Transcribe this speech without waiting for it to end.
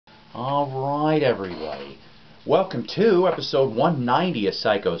Alright, everybody. Welcome to episode 190 of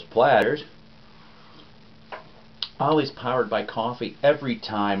Psycho's Platters. Always powered by coffee, every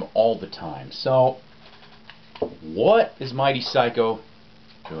time, all the time. So, what is Mighty Psycho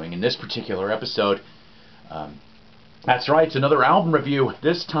doing in this particular episode? That's right, it's another album review.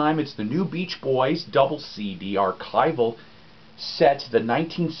 This time it's the new Beach Boys double CD archival set, the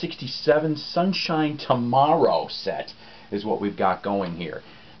 1967 Sunshine Tomorrow set is what we've got going here.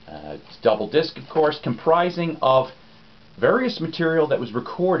 It's double disc, of course, comprising of various material that was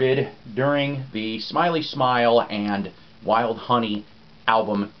recorded during the Smiley Smile and Wild Honey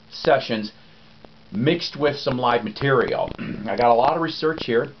album sessions, mixed with some live material. I got a lot of research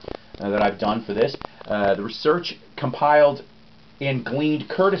here that I've done for this. The research compiled and gleaned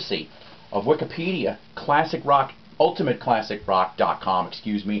courtesy of Wikipedia, Classic Rock, UltimateClassicRock.com,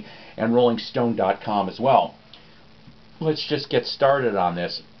 excuse me, and RollingStone.com as well. Let's just get started on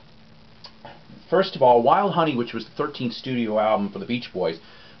this. First of all, Wild Honey, which was the 13th studio album for the Beach Boys,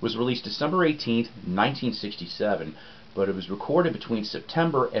 was released December 18th, 1967, but it was recorded between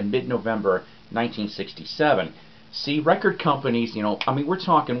September and mid-November 1967. See, record companies, we're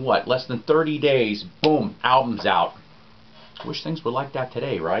talking, what, less than 30 days, boom, album's out. Wish things were like that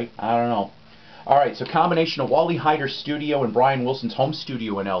today, right? I don't know. Alright, so combination of Wally Heider's studio and Brian Wilson's home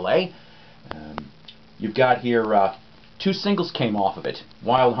studio in L.A. You've got here, two singles came off of it.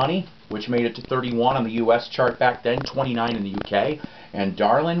 Wild Honey, which made it to 31 on the US chart back then, 29 in the UK, and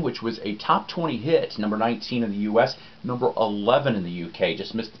Darlin', which was a top 20 hit, number 19 in the US, number 11 in the UK,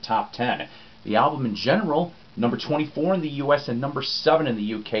 just missed the top 10. The album in general, number 24 in the US and number 7 in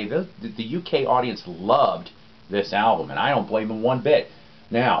the UK. The UK audience loved this album, and I don't blame them one bit.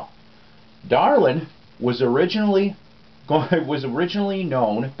 Now, Darlin' was originally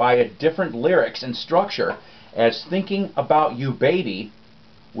known by a different lyrics and structure as Thinking About You Baby,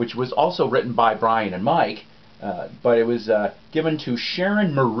 which was also written by Brian and Mike, but it was given to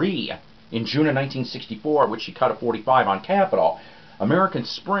Sharon Marie in June of 1964, which she cut a 45 on Capitol. American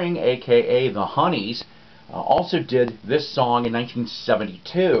Spring, a.k.a. The Honeys, also did this song in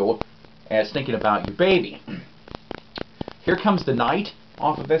 1972 as Thinking About You Baby. Here Comes the Night,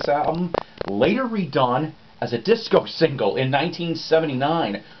 off of this album, later redone as a disco single in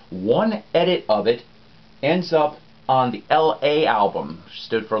 1979. One edit of it ends up on the L.A. album,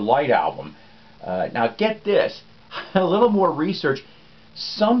 stood for Light Album. Now get this, a little more research.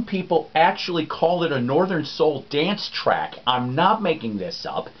 Some people actually call it a Northern Soul dance track. I'm not making this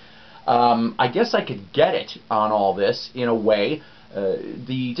up. I guess I could get it on all this in a way.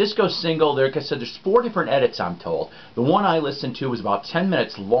 The disco single, like I said, there's 4 different edits, I'm told. The one I listened to was about 10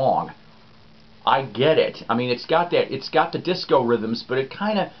 minutes long. I get it. I mean, it's got the disco rhythms, but it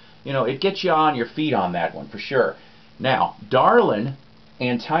kind of, it gets you on your feet on that one for sure. Now, Darlin'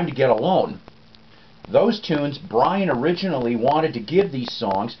 and Time to Get Alone. Those tunes, Brian originally wanted to give these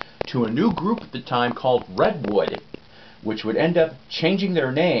songs to a new group at the time called Redwood, which would end up changing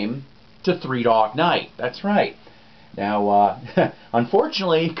their name to Three Dog Night. That's right. Now,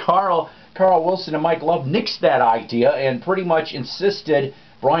 unfortunately, Carl Wilson and Mike Love nixed that idea and pretty much insisted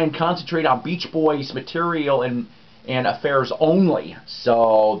Brian concentrate on Beach Boys material and affairs only.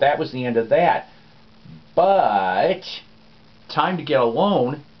 So that was the end of that. But Time to Get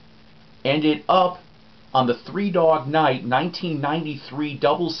Alone ended up on the Three Dog Night 1993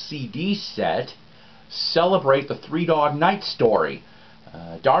 double CD set, Celebrate the Three Dog Night story.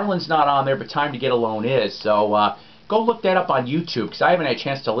 Darlin's not on there, but Time to Get Alone is. So go look that up on YouTube, because I haven't had a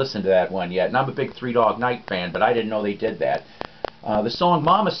chance to listen to that one yet. And I'm a big Three Dog Night fan, but I didn't know they did that. The song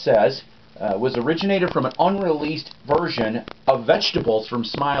Mama Says was originated from an unreleased version of Vegetables from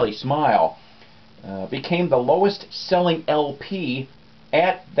Smiley Smile. Became the lowest selling LP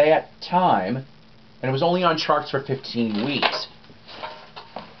at that time, and it was only on charts for 15 weeks.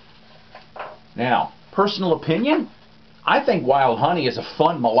 Now, personal opinion, I think Wild Honey is a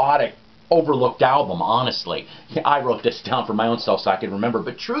fun, melodic, overlooked album, honestly. I wrote this down for my own self so I can remember,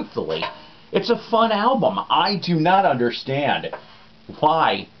 but truthfully, it's a fun album. I do not understand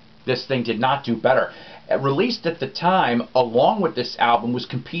why this thing did not do better. Released at the time, along with this album, was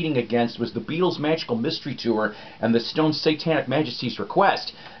competing against was the Beatles' Magical Mystery Tour and the Stones' Satanic Majesty's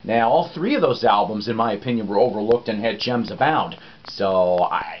Request. Now, all 3 of those albums, in my opinion, were overlooked and had gems abound. So,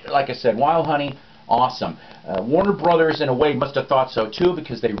 like I said, Wild Honey, awesome. Warner Brothers, in a way, must have thought so too,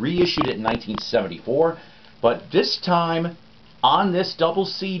 because they reissued it in 1974. But this time, on this double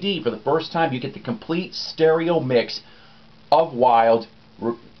CD, for the first time, you get the complete stereo mix of Wild.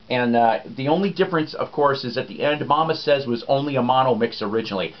 And the only difference, of course, is at the end, Mama Says was only a mono mix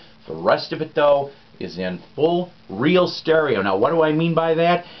originally. The rest of it, though, is in full, real stereo. Now, what do I mean by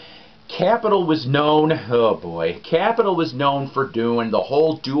that? Capitol was known, oh boy, Capitol was known for doing the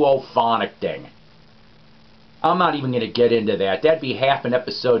whole duophonic thing. I'm not even going to get into that. That'd be half an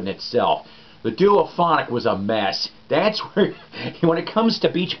episode in itself. The duophonic was a mess. That's where, when it comes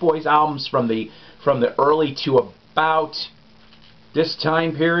to Beach Boys albums from the early to about this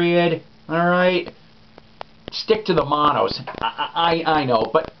time period, all right, stick to the monos. I know,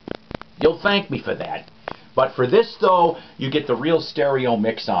 but you'll thank me for that. But for this, though, you get the real stereo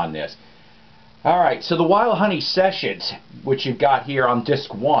mix on this. Alright, so the Wild Honey Sessions, which you've got here on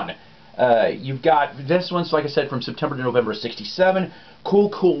disc 1. You've got, this one's, like I said, from September to November of 67. Cool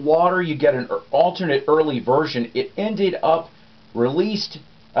Cool Water, you get an alternate early version. It ended up released,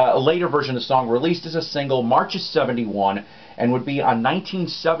 a later version of the song, released as a single March of 71, and would be on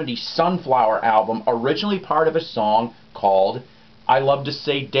 1970 Sunflower album, originally part of a song called I Love to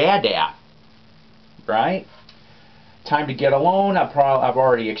Say Dada. Right? Time to Get Alone, I've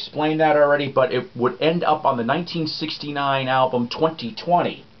already explained that already, but it would end up on the 1969 album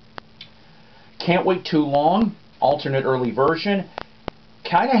 2020. Can't Wait Too Long, alternate early version,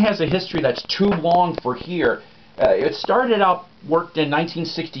 kind of has a history that's too long for here. It started out, worked in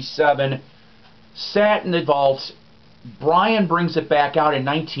 1967, sat in the vaults. Brian brings it back out in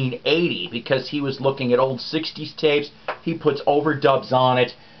 1980 because he was looking at old 60s tapes. He puts overdubs on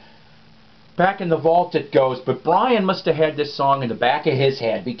it. Back in the vault it goes, but Brian must have had this song in the back of his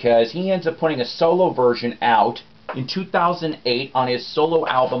head because he ends up putting a solo version out in 2008 on his solo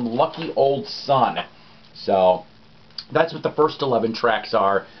album Lucky Old Son. So that's what the first 11 tracks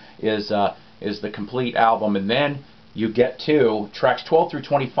are, is the complete album, and then you get to tracks 12 through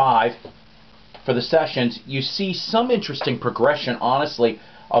 25 for the sessions. You see some interesting progression, honestly,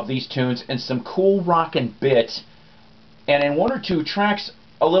 of these tunes and some cool rockin' bits, and in one or two tracks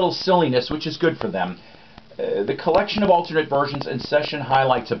a little silliness, which is good for them. The collection of alternate versions and session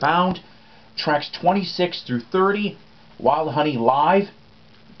highlights abound. Tracks 26 through 30, Wild Honey Live,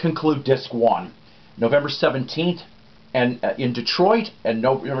 conclude disc 1. November 17th and in Detroit, and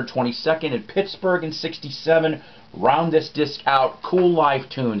November 22nd in Pittsburgh in 67, round this disc out. Cool live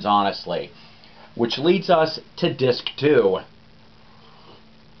tunes, honestly. Which leads us to disc 2.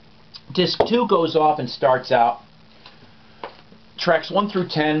 Disc 2 goes off and starts out. Tracks 1 through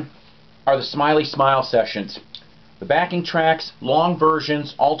 10 are the Smiley Smile sessions. The backing tracks, long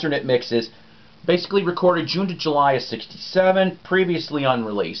versions, alternate mixes, basically recorded June to July of 67, previously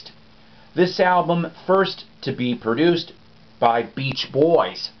unreleased. This album, first to be produced by Beach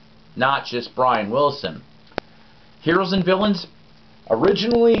Boys, not just Brian Wilson. Heroes and Villains,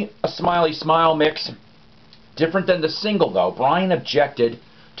 originally a Smiley Smile mix, different than the single though. Brian objected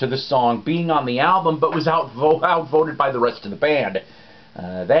to the song being on the album, but was outvoted by the rest of the band.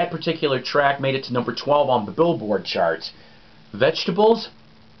 That particular track made it to number 12 on the Billboard charts. Vegetables,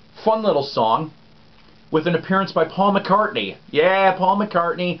 fun little song, with an appearance by Paul McCartney. Yeah, Paul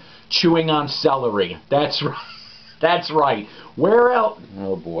McCartney chewing on celery. That's right. That's right. Where else?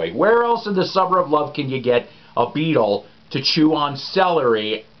 Oh boy. Where else in the Summer of Love can you get a Beatle to chew on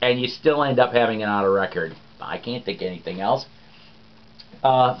celery and you still end up having it on a record? I can't think of anything else.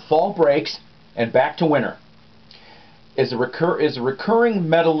 Fall Breaks and Back to Winter is a recurring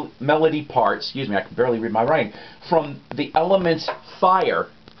melody part, excuse me, I can barely read my writing, from the Elements' Fire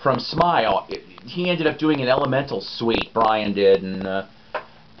from Smile. He ended up doing an Elemental suite, Brian did, and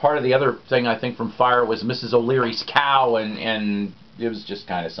part of the other thing I think from Fire was Mrs. O'Leary's Cow, and it was just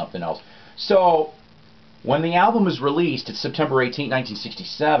kind of something else. So when the album was released, it's September 18,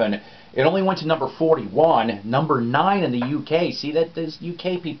 1967, it only went to number 41, number 9 in the UK. See, that these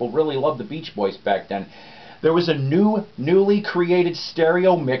UK people really loved the Beach Boys back then. There was a newly created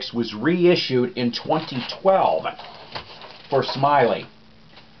stereo mix was reissued in 2012 for Smiley.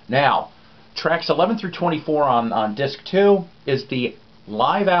 Now, tracks 11 through 24 on disc 2 is the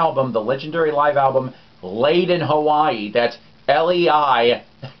live album, the legendary live album, Laid in Hawaii. That's L-E-I,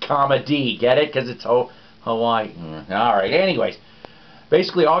 comma D. Get it? Because it's Hawaii. All right. Anyways,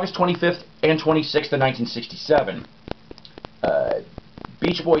 basically August 25th and 26th of 1967.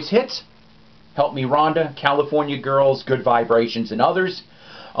 Beach Boys hits, Help Me Rhonda, California Girls, Good Vibrations, and others,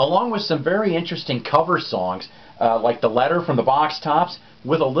 along with some very interesting cover songs, like The Letter from the Box Tops,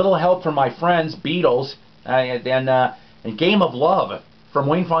 With a Little Help from My Friends, Beatles, and Game of Love from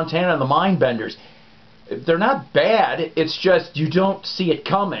Wayne Fontana and the Mindbenders. They're not bad, it's just you don't see it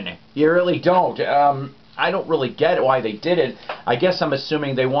coming. You really don't. I don't really get why they did it. I guess I'm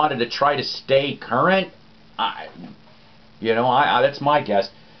assuming they wanted to try to stay current. That's my guess.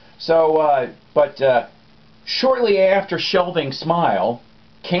 So, shortly after shelving Smile,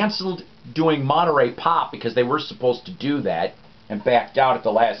 canceled doing Monterey Pop because they were supposed to do that, and backed out at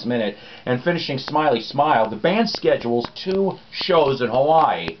the last minute. And finishing Smiley Smile, the band schedules 2 shows in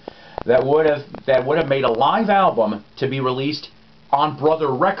Hawaii that would have made a live album to be released on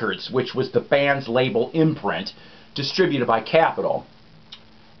Brother Records, which was the band's label imprint, distributed by Capitol.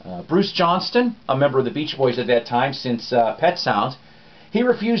 Bruce Johnston, a member of the Beach Boys at that time since Pet Sounds, he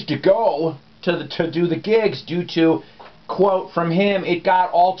refused to go to do the gigs due to, quote from him, "It got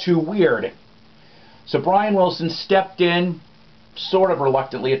all too weird." So Brian Wilson stepped in, sort of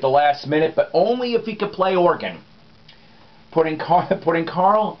reluctantly at the last minute, but only if he could play organ, putting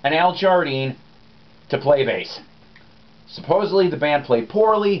Carl and Al Jardine to play bass. Supposedly the band played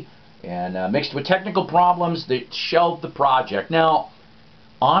poorly, and mixed with technical problems, they shelved the project. Now,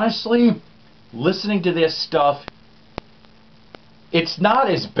 honestly, listening to this stuff, it's not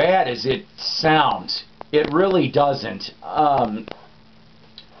as bad as it sounds. It really doesn't.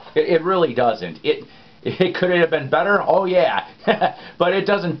 It really doesn't. It could have been better. Oh yeah, but it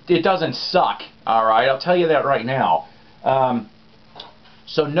doesn't suck. All right, I'll tell you that right now.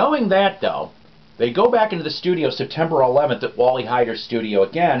 So knowing that though, they go back into the studio September 11th at Wally Heider's studio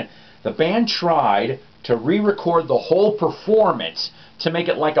again. The band tried to re-record the whole performance to make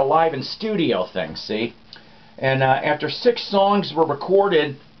it like a live in studio thing. See, and after 6 songs were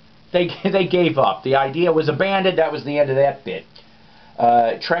recorded, they gave up. The idea was abandoned. That was the end of that bit.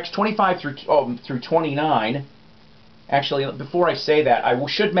 Tracks 25 through 29. Actually, before I say that, I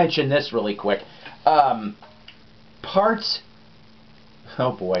should mention this really quick. Part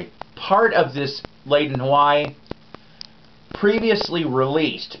of this Laid in Hawaii, previously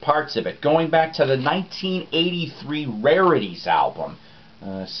released, parts of it, going back to the 1983 Rarities album.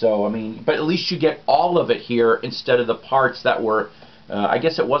 So, I mean, but at least you get all of it here instead of the parts that were, I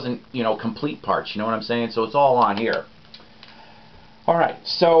guess it wasn't, you know, complete parts, you know what I'm saying? So it's all on here. Alright,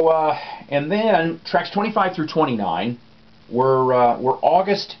 so, and then tracks 25 through 29 were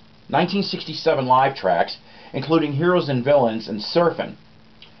August 1967 live tracks, including Heroes and Villains and Surfin'.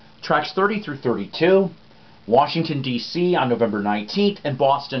 Tracks 30 through 32, Washington, D.C. on November 19th, and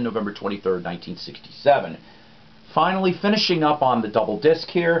Boston, November 23rd, 1967. Finally, finishing up on the double disc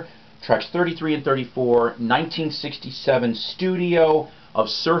here, tracks 33 and 34, 1967 studio of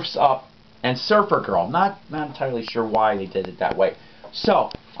Surf's Up and Surfer Girl. Not entirely sure why they did it that way.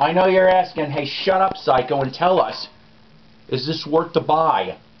 So, I know you're asking, hey, shut up, Psycho, and tell us, is this worth the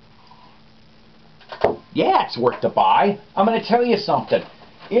buy? Yeah, it's worth the buy. I'm going to tell you something.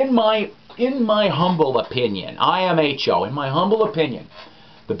 In my humble opinion, IMHO, in my humble opinion,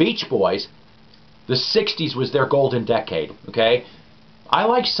 the Beach Boys, the 60s was their golden decade, okay? I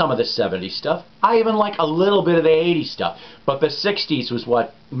like some of the 70s stuff. I even like a little bit of the 80s stuff. But the 60s was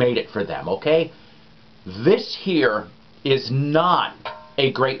what made it for them, okay? This here is not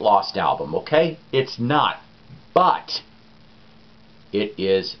a great lost album, okay? It's not. But it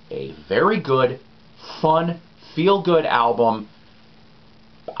is a very good, fun, feel-good album.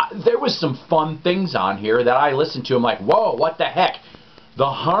 There was some fun things on here that I listened to. I'm like, whoa, what the heck? The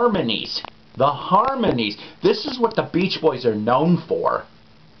harmonies. The harmonies. This is what the Beach Boys are known for.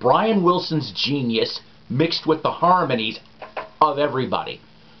 Brian Wilson's genius mixed with the harmonies of everybody.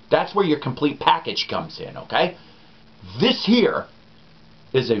 That's where your complete package comes in, okay? This here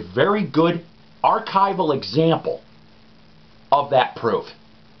is a very good archival example of that proof.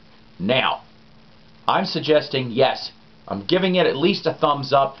 Now, I'm suggesting, yes, I'm giving it at least a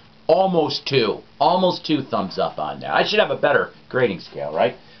thumbs up, almost 2. Almost 2 thumbs up on that. I should have a better grading scale,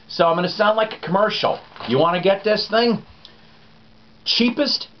 right? So I'm going to sound like a commercial. You want to get this thing?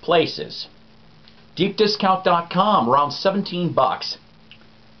 Cheapest places. DeepDiscount.com, around 17 bucks.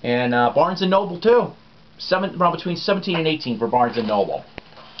 And Barnes & Noble too. Around between 17 and 18 for Barnes & Noble.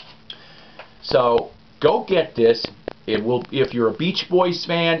 So go get this. It will. If you're a Beach Boys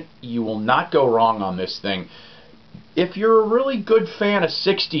fan, you will not go wrong on this thing. If you're a really good fan of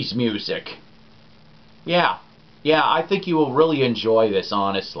 60s music, yeah, I think you will really enjoy this,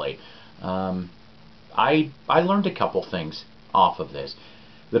 honestly. I learned a couple things off of this.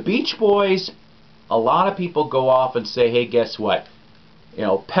 The Beach Boys, a lot of people go off and say, hey, guess what? You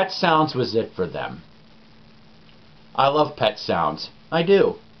know, Pet Sounds was it for them. I love Pet Sounds. I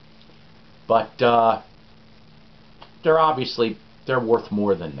do. But they're worth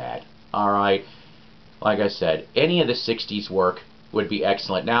more than that. Alright? Like I said, any of the 60s work would be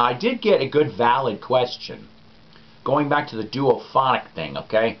excellent. Now, I did get a good valid question. Going back to the duophonic thing,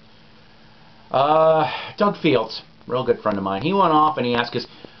 okay? Doug Fields, real good friend of mine, he went off and he asked us,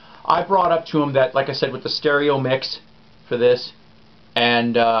 I brought up to him that, like I said, with the stereo mix for this,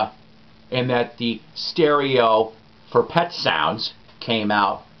 and that the stereo for Pet Sounds came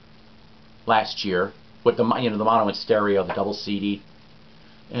out last year, with the the mono and stereo, the double CD,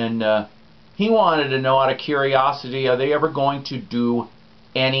 and he wanted to know, out of curiosity, are they ever going to do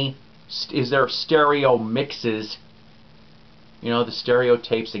any? Is there stereo mixes? The stereo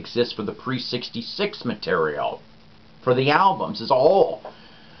tapes exist for the pre-66 material, for the albums as a whole.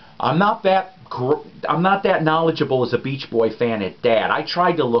 I'm not that knowledgeable as a Beach Boy fan at that. I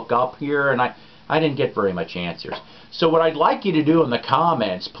tried to look up here, and I didn't get very much answers. So what I'd like you to do in the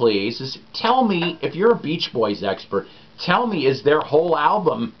comments, please, is tell me, if you're a Beach Boys expert, tell me, is their whole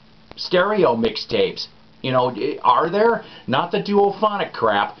album stereo mixtapes? Are there? Not the duophonic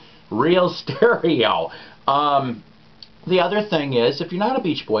crap, real stereo. The other thing is, if you're not a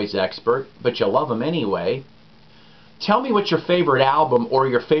Beach Boys expert, but you love them anyway, tell me what your favorite album or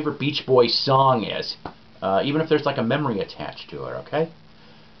your favorite Beach Boys song is, even if there's like a memory attached to it, okay?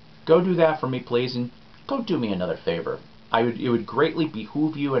 Go do that for me, please, and go do me another favor. It would greatly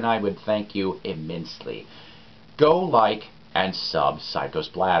behoove you, and I would thank you immensely. Go like and sub Psycho's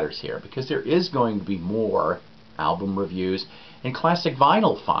Platters here, because there is going to be more album reviews and classic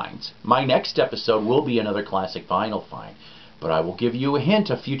vinyl finds. My next episode will be another classic vinyl find, but I will give you a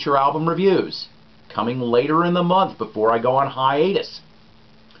hint of future album reviews coming later in the month before I go on hiatus.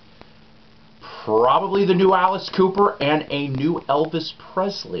 Probably the new Alice Cooper and a new Elvis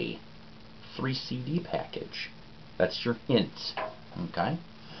Presley 3 CD package. That's your hint. Okay?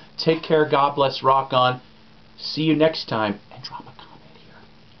 Take care, God bless, rock on. See you next time, and drop a comment here.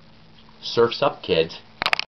 Surf's up, kids.